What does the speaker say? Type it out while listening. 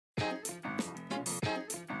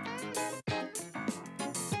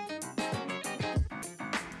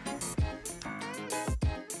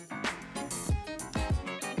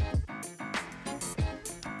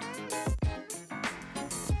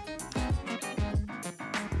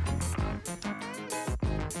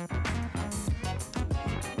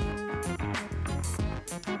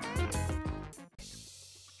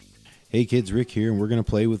Hey kids, Rick here, and we're going to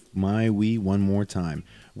play with my Wii one more time.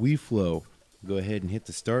 WiiFlow. Go ahead and hit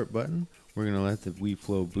the start button. We're going to let the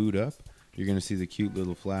WiiFlow boot up. You're going to see the cute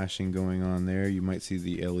little flashing going on there. You might see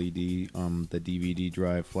the LED on the DVD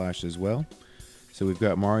drive flash as well. So we've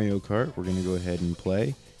got Mario Kart. We're going to go ahead and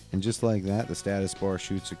play. And just like that, the status bar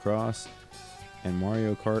shoots across, and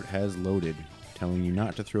Mario Kart has loaded, telling you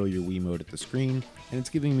not to throw your Wiimote at the screen, and it's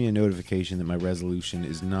giving me a notification that my resolution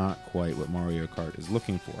is not quite what Mario Kart is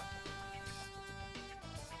looking for.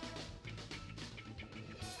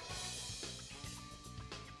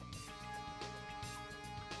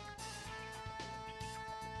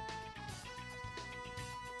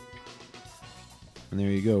 And there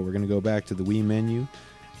you go. We're going to go back to the Wii menu.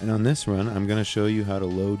 And on this run, I'm going to show you how to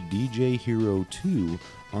load DJ Hero 2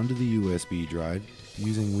 onto the USB drive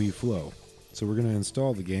using WiiFlow. So we're going to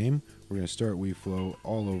install the game. We're going to start WiiFlow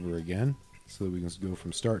all over again so that we can go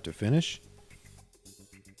from start to finish.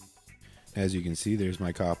 As you can see, there's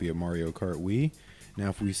my copy of Mario Kart Wii. Now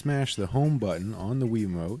if we smash the home button on the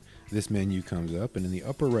Wiimote, this menu comes up, and in the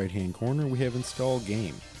upper right hand corner we have install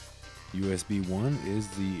game. USB 1 is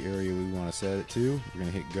the area we want to set it to. We're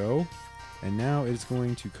going to hit go, and now it's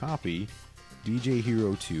going to copy DJ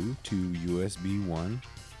Hero 2 to USB 1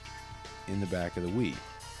 in the back of the Wii.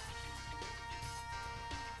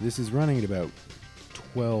 This is running at about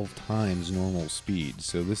 12 times normal speed,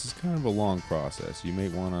 so this is kind of a long process. You may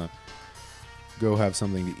want to go have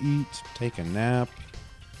something to eat, take a nap.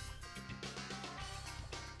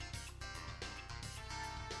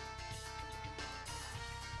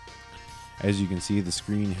 As you can see, the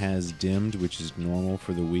screen has dimmed, which is normal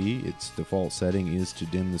for the Wii. Its default setting is to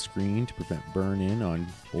dim the screen to prevent burn-in on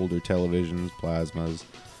older televisions, plasmas,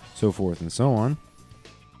 so forth and so on.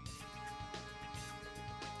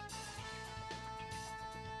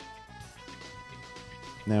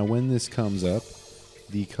 Now when this comes up,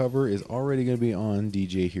 the cover is already going to be on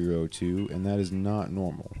DJ Hero 2, and that is not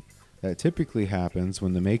normal. That typically happens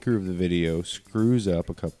when the maker of the video screws up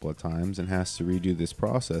a couple of times and has to redo this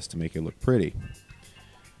process to make it look pretty.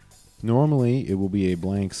 Normally, it will be a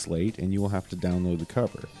blank slate and you will have to download the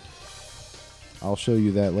cover. I'll show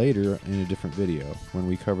you that later in a different video when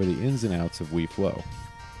we cover the ins and outs of WiiFlow.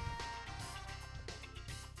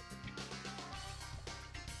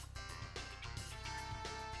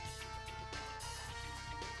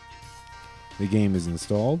 The game is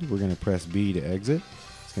installed. We're going to press B to exit.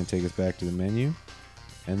 It's going to take us back to the menu,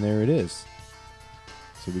 and there it is.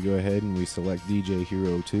 So we go ahead and we select DJ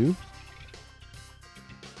Hero 2.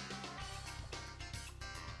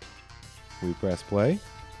 We press play,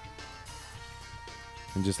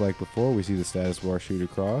 and just like before, we see the status bar shoot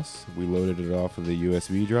across. We loaded it off of the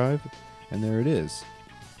USB drive, and there it is.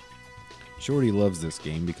 Shorty loves this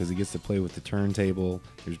game because he gets to play with the turntable.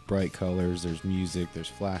 There's bright colors, there's music, there's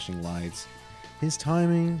flashing lights. His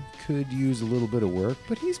timing could use a little bit of work,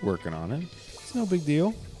 but he's working on it. It's no big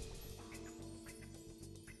deal.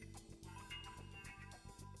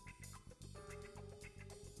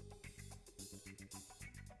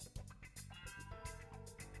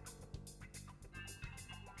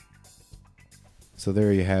 So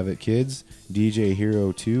there you have it, kids. DJ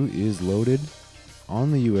Hero 2 is loaded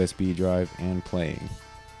on the USB drive and playing.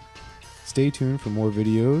 Stay tuned for more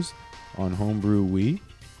videos on Homebrew Wii.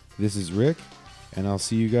 This is Rick, and I'll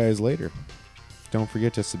see you guys later. Don't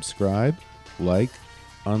forget to subscribe, like,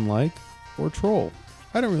 unlike, or troll.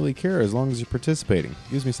 I don't really care as long as you're participating.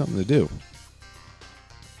 It gives me something to do.